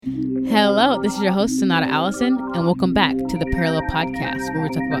Hello, this is your host, Sonata Allison, and welcome back to the Parallel Podcast, where we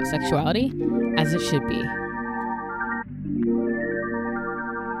talk about sexuality as it should be.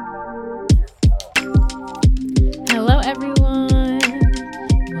 Hello, everyone.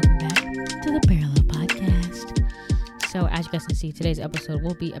 Welcome back to the Parallel Podcast. So, as you guys can see, today's episode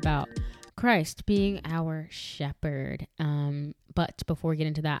will be about Christ being our shepherd. But before we get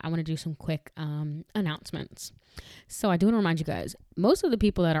into that, I want to do some quick announcements. So I do want to remind you guys, most of the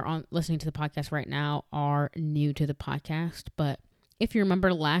people that are listening to the podcast right now are new to the podcast. But if you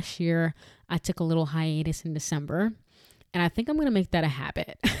remember last year, I took a little hiatus in December, and I think I'm going to make that a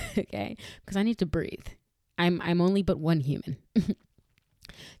habit, okay? Because I need to breathe. I'm only but one human.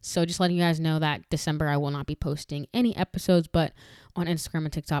 So just letting you guys know that December I will not be posting any episodes, but on Instagram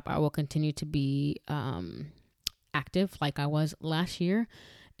and TikTok I will continue to be active like I was last year.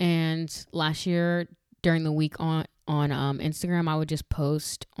 And last year during the week on Instagram, I would just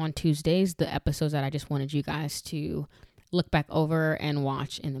post on Tuesdays the episodes that I just wanted you guys to look back over and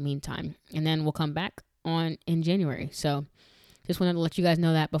watch in the meantime. And then we'll come back in January. So just wanted to let you guys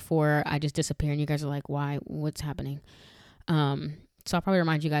know that before I just disappear and you guys are like, why? What's happening? So I'll probably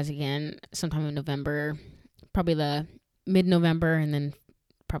remind you guys again sometime in November, probably the mid-November, and then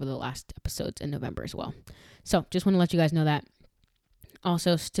probably the last episodes in November as well. So just want to let you guys know that.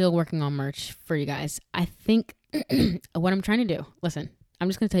 Also, still working on merch for you guys. I think what I'm trying to do, listen, I'm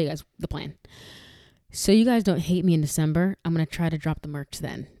just going to tell you guys the plan. So you guys don't hate me in December, I'm going to try to drop the merch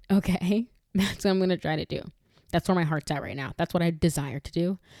then. Okay? That's what I'm going to try to do. That's where my heart's at right now. That's what I desire to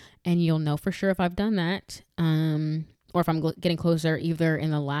do. And you'll know for sure if I've done that. Or if I'm getting closer either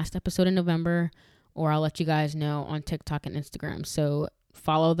in the last episode in November, or I'll let you guys know on TikTok and Instagram. So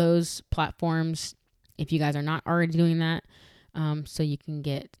follow those platforms if you guys are not already doing that. So you can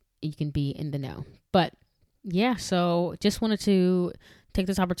be in the know. But yeah, so just wanted to take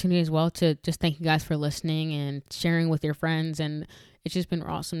this opportunity as well to just thank you guys for listening and sharing with your friends. And it's just been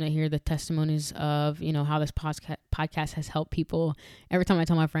awesome to hear the testimonies of, how this podcast has helped people. Every time I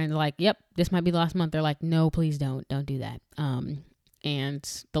tell my friends like, yep, this might be the last month, they're like, no, please don't do that.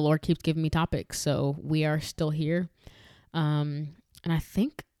 And the Lord keeps giving me topics. So we are still here. And I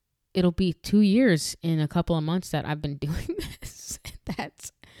think it'll be 2 years in a couple of months that I've been doing this.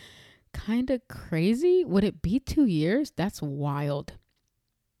 That's kind of crazy. Would it be 2 years? That's wild.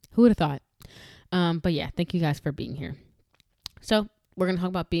 Who would have thought? But yeah, thank you guys for being here. So we're going to talk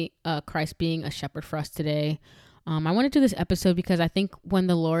about Christ being a shepherd for us today. I want to do this episode because I think when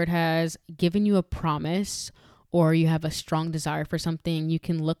the Lord has given you a promise or you have a strong desire for something, you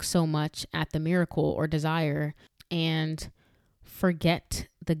can look so much at the miracle or desire and forget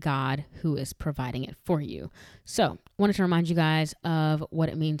the God who is providing it for you. So I wanted to remind you guys of what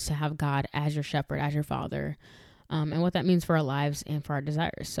it means to have God as your shepherd, as your father, and what that means for our lives and for our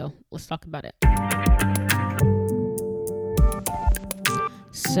desires. So let's talk about it.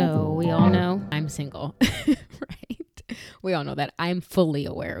 So we all know I'm single, right? We all know that. I'm fully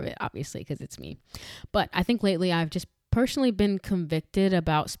aware of it, obviously, because it's me. But I think lately I've just personally been convicted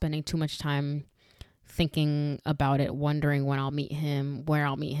about spending too much time thinking about it, wondering when I'll meet him, where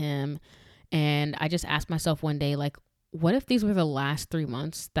I'll meet him. And I just asked myself one day, like, what if these were the last 3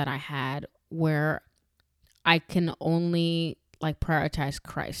 months that I had where I can only prioritize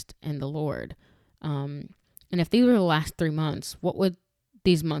Christ and the Lord? And if these were the last 3 months, what would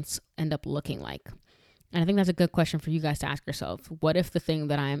these months end up looking like? And I think that's a good question for you guys to ask yourself. What if the thing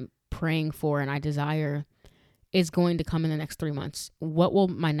that I'm praying for and I desire is going to come in the next 3 months? What will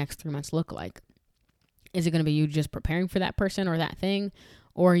my next 3 months look like? Is it going to be you just preparing for that person or that thing?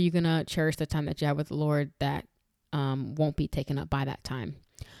 Or are you going to cherish the time that you have with the Lord that won't be taken up by that time?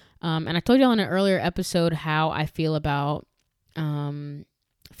 And I told you all in an earlier episode how I feel about 1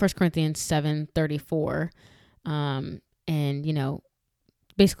 Corinthians 7:34. And,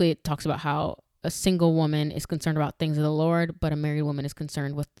 basically it talks about how a single woman is concerned about things of the Lord, but a married woman is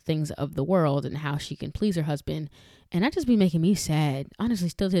concerned with things of the world and how she can please her husband. And that just be making me sad, honestly,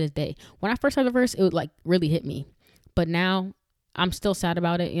 still to this day. When I first heard the verse, it would really hit me. But now I'm still sad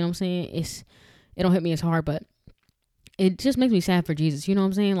about it. You know what I'm saying? It don't hit me as hard, but it just makes me sad for Jesus. You know what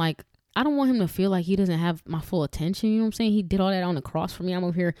I'm saying? I don't want him to feel like he doesn't have my full attention. You know what I'm saying? He did all that on the cross for me. I'm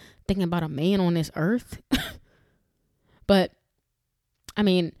over here thinking about a man on this earth. But I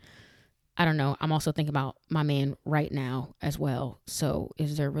mean, I don't know. I'm also thinking about my man right now as well. So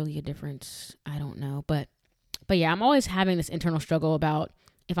is there really a difference? I don't know. But yeah, I'm always having this internal struggle about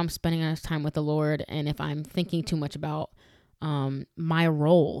if I'm spending enough time with the Lord and if I'm thinking too much about my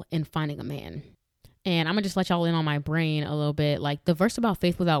role in finding a man. And I'm going to just let y'all in on my brain a little bit. The verse about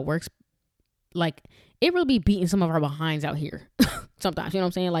faith without works, it really be beating some of our behinds out here. sometimes, you know what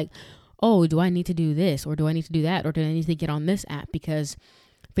I'm saying? Like, oh, do I need to do this, or do I need to do that, or do I need to get on this app because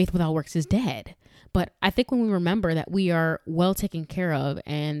faith without works is dead? But I think when we remember that we are well taken care of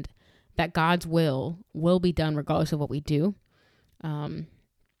and that God's will be done regardless of what we do,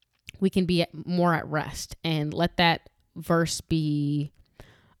 we can be more at rest and let that verse be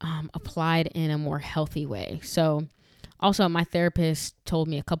applied in a more healthy way. So also, my therapist told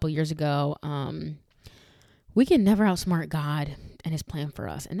me a couple years ago, we can never outsmart God and his plan for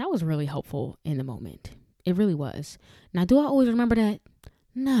us. And that was really helpful in the moment. It really was. Now, do I always remember that?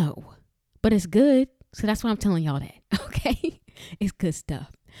 No, but it's good. So that's why I'm telling y'all that. Okay. It's good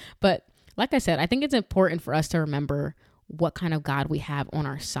stuff. But like I said, I think it's important for us to remember what kind of God we have on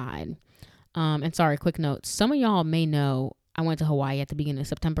our side. And sorry, quick note. Some of y'all may know I went to Hawaii at the beginning of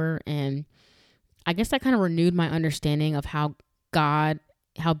September, and I guess that kind of renewed my understanding of how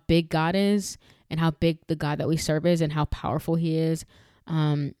big God is and how big the God that we serve is and how powerful he is.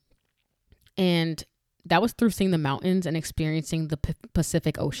 And that was through seeing the mountains and experiencing the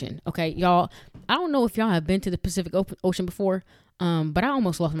Pacific Ocean. Okay, y'all, I don't know if y'all have been to the Pacific Ocean before, but I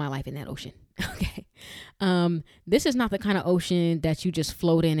almost lost my life in that ocean. Okay. This is not the kind of ocean that you just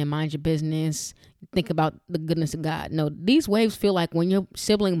float in and mind your business, think about the goodness of God. No, these waves feel like when your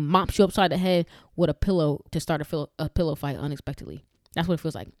sibling mops you upside the head with a pillow to start a pillow fight unexpectedly. That's what it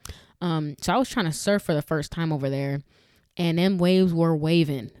feels like. So I was trying to surf for the first time over there, and them waves were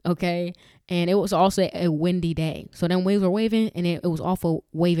waving. Okay. And it was also a windy day. So them waves were waving, and it was also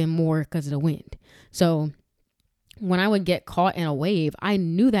waving more because of the wind. So when I would get caught in a wave, I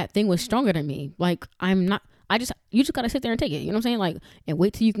knew that thing was stronger than me. Like, you just got to sit there and take it. You know what I'm saying? Like, and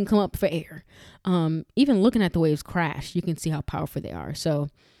wait till you can come up for air. Even looking at the waves crash, you can see how powerful they are. So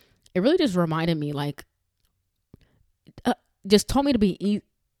it really just reminded me, like, just taught me to be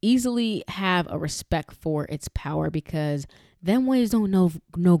easily have a respect for its power, because them waves don't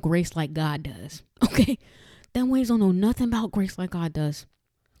know grace like God does. Okay. Them waves don't know nothing about grace like God does.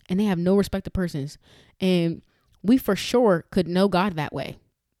 And they have no respect to persons. And we for sure could know God that way.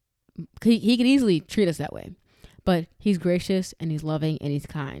 He could easily treat us that way. But he's gracious and he's loving and he's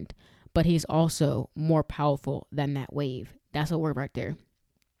kind. But he's also more powerful than that wave. That's a word right there.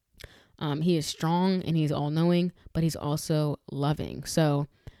 He is strong and he's all-knowing, but he's also loving. So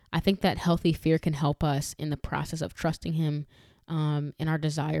I think that healthy fear can help us in the process of trusting him, in our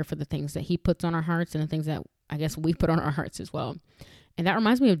desire for the things that he puts on our hearts and the things that I guess we put on our hearts as well. And that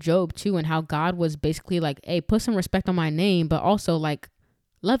reminds me of Job too, and how God was basically like, hey, put some respect on my name, but also like,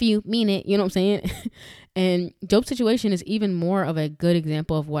 love you, mean it. You know what I'm saying? And Job's situation is even more of a good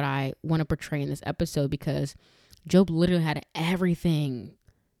example of what I want to portray in this episode, because Job literally had everything,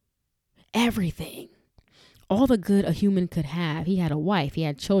 all the good a human could have. He had a wife, he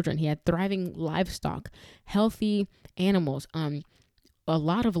had children, he had thriving livestock, healthy animals, a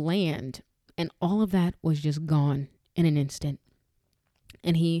lot of land, and all of that was just gone in an instant.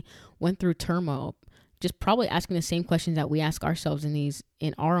 And he went through turmoil, just probably asking the same questions that we ask ourselves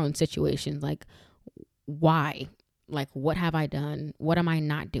in our own situations. Like, why? Like, what have I done? What am I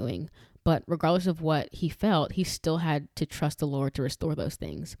not doing? But regardless of what he felt, he still had to trust the Lord to restore those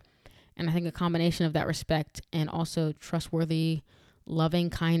things. And I think a combination of that respect and also trustworthy, loving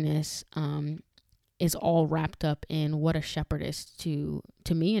kindness, is all wrapped up in what a shepherd is to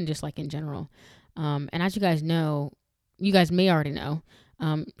me, and just like in general. And as you guys know, you guys may already know,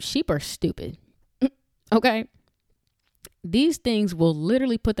 sheep are stupid. Okay. These things will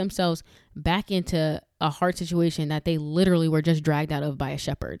literally put themselves back into a hard situation that they literally were just dragged out of by a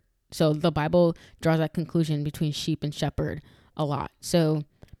shepherd. So the Bible draws that conclusion between sheep and shepherd a lot. So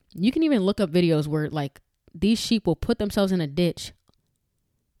you can even look up videos where like these sheep will put themselves in a ditch,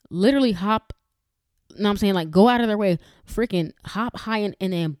 literally hop. No, I'm saying like go out of their way, freaking hop high and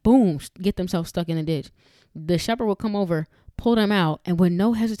then boom, get themselves stuck in a ditch. The shepherd will come over, pull them out, and with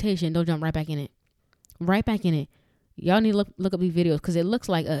no hesitation, they'll jump right back in it. Right back in it. Y'all need to look up these videos because it looks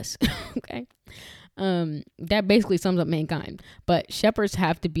like us. Okay. That basically sums up mankind. But shepherds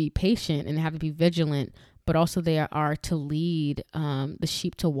have to be patient and have to be vigilant, but also they are to lead the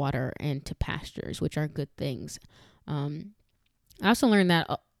sheep to water and to pastures, which are good things. I also learned that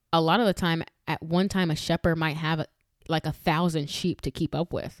a lot of the time, at one time, a shepherd might have like 1,000 sheep to keep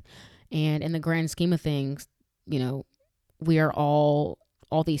up with. And in the grand scheme of things, you know, we are all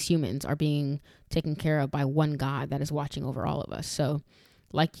these humans are being taken care of by one God that is watching over all of us. So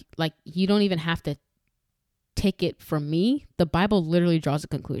like you don't even have to take it from me. The Bible literally draws a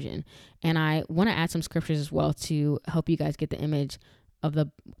conclusion. And I want to add some scriptures as well to help you guys get the image of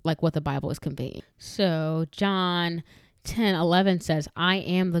what the Bible is conveying. So John 10:11 says, I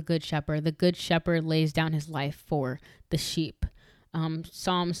am the good shepherd. The good shepherd lays down his life for the sheep.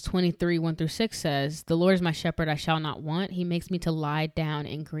 Psalms 23, 1-6 says, "The Lord is my shepherd, I shall not want. He makes me to lie down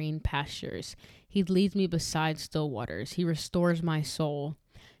in green pastures. He leads me beside still waters. He restores my soul.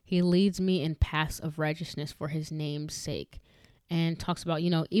 He leads me in paths of righteousness for his name's sake." And talks about,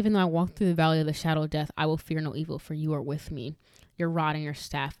 even though I walk through the valley of the shadow of death, I will fear no evil, for you are with me. Your rod and your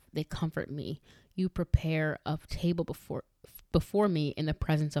staff, they comfort me. You prepare a table before me in the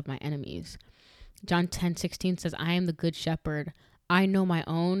presence of my enemies. John 10:16 says, "I am the good shepherd. I know my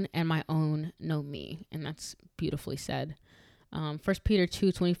own, and my own know me." And that's beautifully said. 1 Peter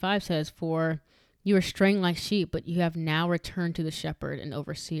 2:25 says, "For you are straying like sheep, but you have now returned to the shepherd and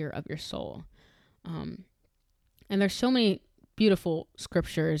overseer of your soul." And there's so many beautiful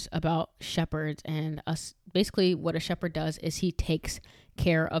scriptures about shepherds and us. Basically, what a shepherd does is he takes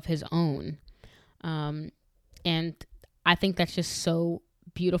care of his own. And I think that's just so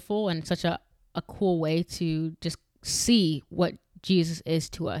beautiful and such a cool way to just see what Jesus is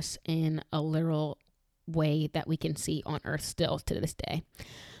to us in a literal way that we can see on earth still to this day.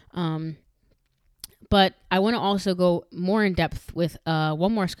 But I want to also go more in depth with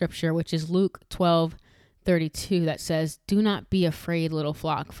one more scripture, which is Luke 12:32, that says, "Do not be afraid, little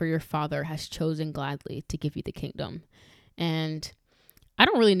flock, for your Father has chosen gladly to give you the kingdom." And I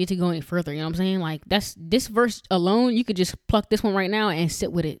don't really need to go any further. You know what I'm saying? Like, that's this verse alone. You could just pluck this one right now and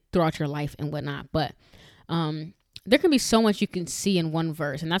sit with it throughout your life and whatnot. But there can be so much you can see in one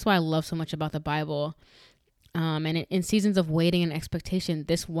verse. And that's why I love so much about the Bible. And in seasons of waiting and expectation,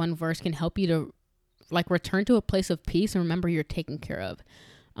 this one verse can help you to return to a place of peace and remember you're taken care of.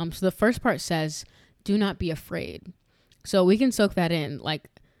 So the first part says, "Do not be afraid." So we can soak that in. Like,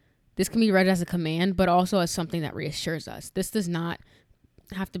 this can be read as a command, but also as something that reassures us. This does not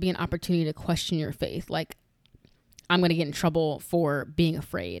have to be an opportunity to question your faith. Like, I'm going to get in trouble for being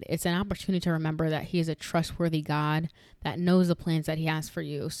afraid. It's an opportunity to remember that he is a trustworthy God that knows the plans that he has for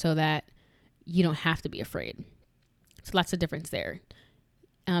you, so that you don't have to be afraid. So that's the difference there.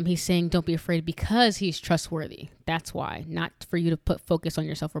 He's saying don't be afraid because he's trustworthy. That's why, not for you to put focus on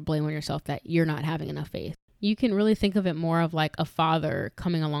yourself or blame on yourself that you're not having enough faith. You can really think of it more of like a father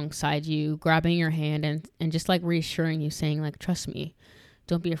coming alongside you, grabbing your hand and just like reassuring you, saying like, "Trust me,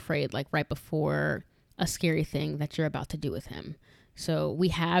 don't be afraid," like right before a scary thing that you're about to do with him. So we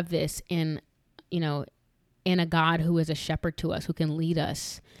have this in a God who is a shepherd to us, who can lead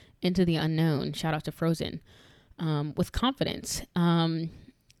us into the unknown. Shout out to Frozen, with confidence.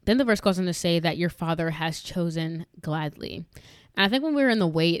 Then the verse goes on to say that your Father has chosen gladly. And I think when we're in the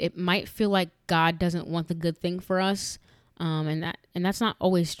wait, it might feel like God doesn't want the good thing for us. And that's not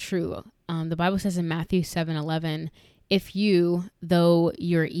always true. The Bible says in Matthew 7:11, "If you, though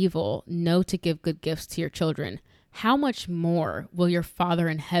you're evil, know to give good gifts to your children, how much more will your Father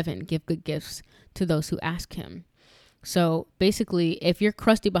in heaven give good gifts to those who ask him?" So basically, if you're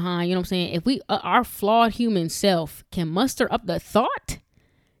crusty behind, you know what I'm saying? If we, our flawed human self can muster up the thought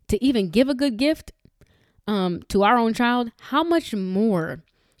to even give a good gift to our own child, how much more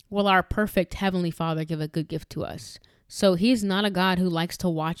will our perfect heavenly Father give a good gift to us? So he's not a God who likes to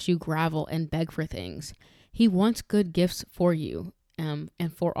watch you grovel and beg for things. He wants good gifts for you and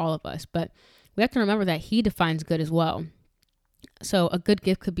for all of us. But we have to remember that he defines good as well. So a good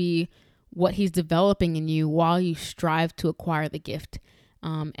gift could be what he's developing in you while you strive to acquire the gift,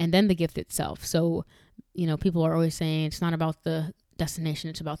 and then the gift itself. So, people are always saying it's not about the destination,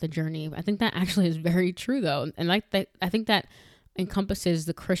 it's about the journey. I think that actually is very true, though. And like that, I think that encompasses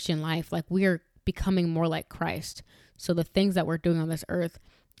the Christian life. Like, we are becoming more like Christ. So the things that we're doing on this earth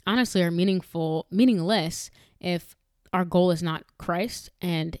honestly are meaningless if our goal is not Christ.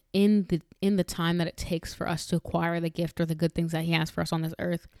 And in the time that it takes for us to acquire the gift or the good things that he has for us on this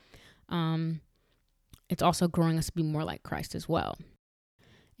earth, it's also growing us to be more like Christ as well.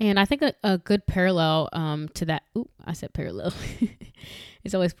 And I think a good parallel to that. Ooh, I said parallel.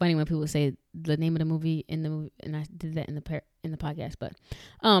 It's always funny when people say the name of the movie in the movie, and I did that in the podcast. But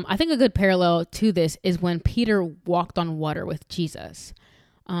I think a good parallel to this is when Peter walked on water with Jesus.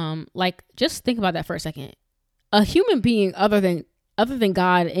 Just think about that for a second. A human being other than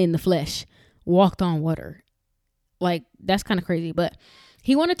God in the flesh walked on water. Like, that's kind of crazy. But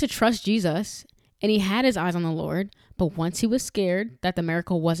he wanted to trust Jesus, and he had his eyes on the Lord. But once he was scared that the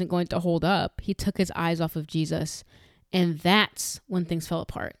miracle wasn't going to hold up, he took his eyes off of Jesus. And that's when things fell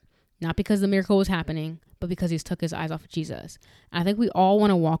apart. Not because the miracle was happening, but because he took his eyes off of Jesus. And I think we all want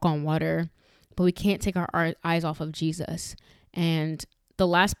to walk on water, but we can't take our eyes off of Jesus. And the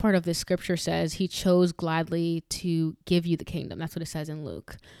last part of this scripture says he chose gladly to give you the kingdom. That's what it says in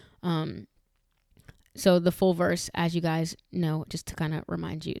Luke. So the full verse, as you guys know, just to kind of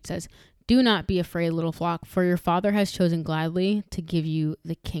remind you, it says, Do not be afraid, little flock, for your Father has chosen gladly to give you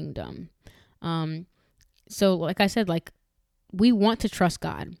the kingdom. So like I said, like, we want to trust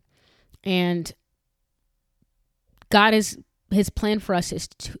God, and his plan for us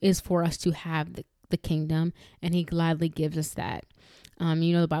is for us to have the kingdom, and he gladly gives us that.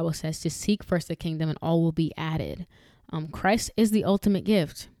 The Bible says to seek first the kingdom and all will be added. Christ is the ultimate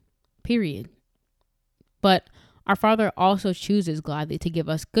gift, period. But our Father also chooses gladly to give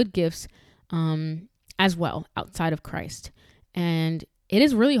us good gifts as well outside of Christ. And it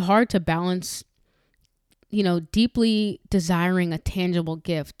is really hard to balance, deeply desiring a tangible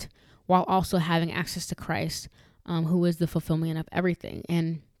gift while also having access to Christ, who is the fulfillment of everything.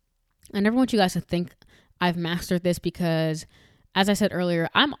 And I never want you guys to think I've mastered this, because as I said earlier,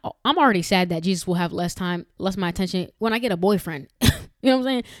 I'm already sad that Jesus will have less of my attention when I get a boyfriend. You know what I'm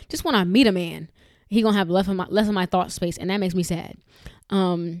saying? Just when I meet a man, he gonna have less of my thought space, and that makes me sad.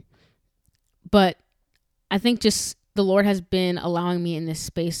 But I think just the Lord has been allowing me in this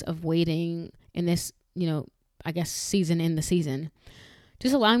space of waiting in this, I guess season in the season,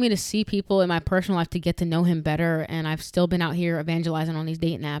 just allowing me to see people in my personal life, to get to know him better. And I've still been out here evangelizing on these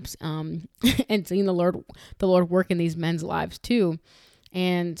dating apps, and seeing the Lord work in these men's lives too.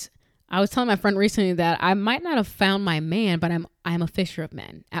 And I was telling my friend recently that I might not have found my man, but I'm a fisher of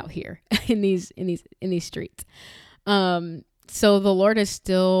men out here in these streets. So the Lord is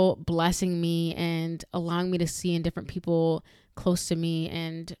still blessing me and allowing me to see in different people close to me,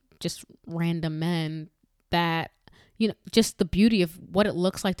 and just random men, that, just the beauty of what it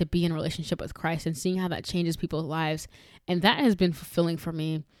looks like to be in a relationship with Christ, and seeing how that changes people's lives. And that has been fulfilling for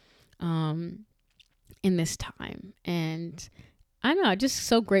me in this time. And I don't know, just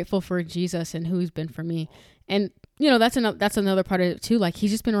so grateful for Jesus and who he's been for me. And, that's another part of it too. Like,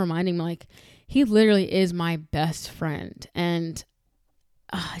 he's just been reminding me, like, he literally is my best friend. And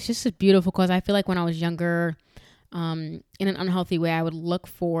it's just beautiful, because I feel like when I was younger, in an unhealthy way, I would look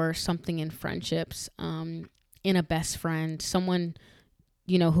for something in friendships, in a best friend, someone,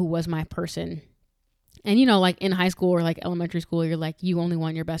 who was my person. And, like in high school or like elementary school, you're like, you only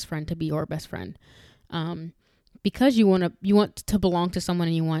want your best friend to be your best friend. Because you want to belong to someone,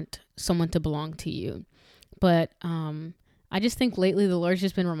 and you want someone to belong to you. But, I just think lately the Lord's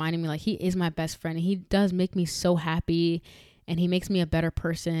just been reminding me, like, he is my best friend, and he does make me so happy, and he makes me a better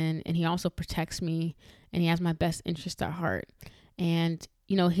person, and he also protects me, and he has my best interest at heart. And,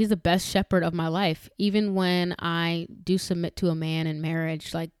 he's the best shepherd of my life. Even when I do submit to a man in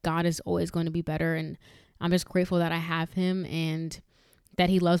marriage, like, God is always going to be better. And I'm just grateful that I have him, and that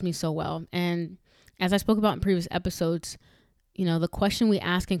he loves me so well. And as I spoke about in previous episodes, the question we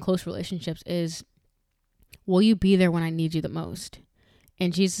ask in close relationships is, will you be there when I need you the most?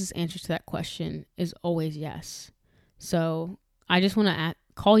 And Jesus' answer to that question is always yes. So I just want to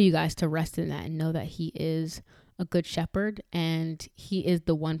call you guys to rest in that, and know that he is a good shepherd, and he is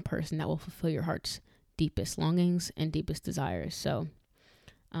the one person that will fulfill your heart's deepest longings and deepest desires. So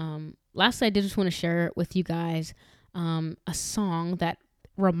lastly, I did just want to share with you guys a song that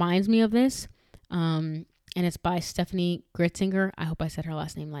reminds me of this, and it's by Stephanie Gritzinger. I hope I said her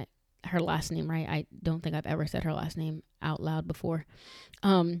last name right. I don't think I've ever said her last name out loud before.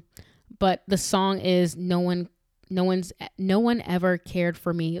 But the song is no one ever cared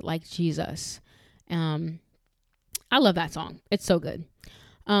for me like Jesus. I love that song. It's so good.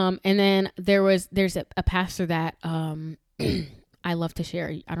 And then there's a pastor that I love to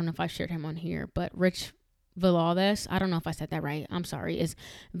share. I don't know if I shared him on here, but Rich Villodas, I don't know if I said that right, I'm sorry, is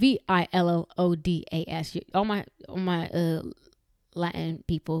Villodas. All my Latin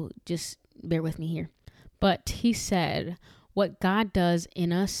people, just bear with me here. But he said, what God does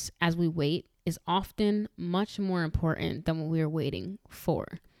in us as we wait is often much more important than what we are waiting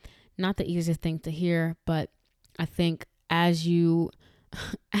for. Not the easiest thing to hear, but I think as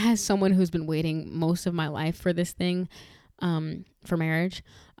someone who's been waiting most of my life for this thing, for marriage,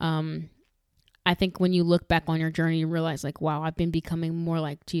 I think when you look back on your journey, you realize, like, wow, I've been becoming more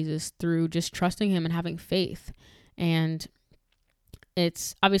like Jesus through just trusting him and having faith. And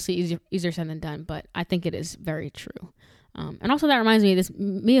it's obviously easier said than done, but I think it is very true. And also that reminds me,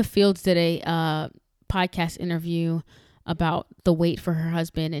 Mia Fields did a podcast interview about the wait for her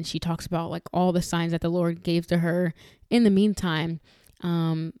husband, and she talks about, like, all the signs that the Lord gave to her in the meantime,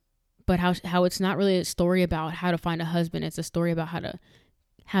 but how it's not really a story about how to find a husband. It's a story about how to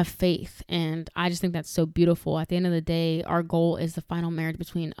have faith. And I just think that's so beautiful. At the end of the day, our goal is the final marriage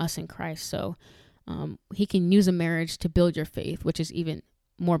between us and Christ. So he can use a marriage to build your faith, which is even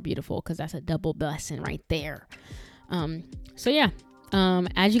more beautiful, because that's a double blessing right there. So yeah,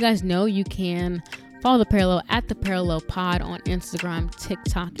 as you guys know, you can Follow The Parallel at The Parallel Pod on Instagram,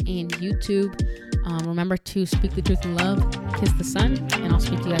 TikTok, and YouTube. Remember to speak the truth in love, kiss the sun, and I'll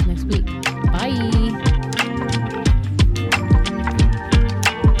speak to you guys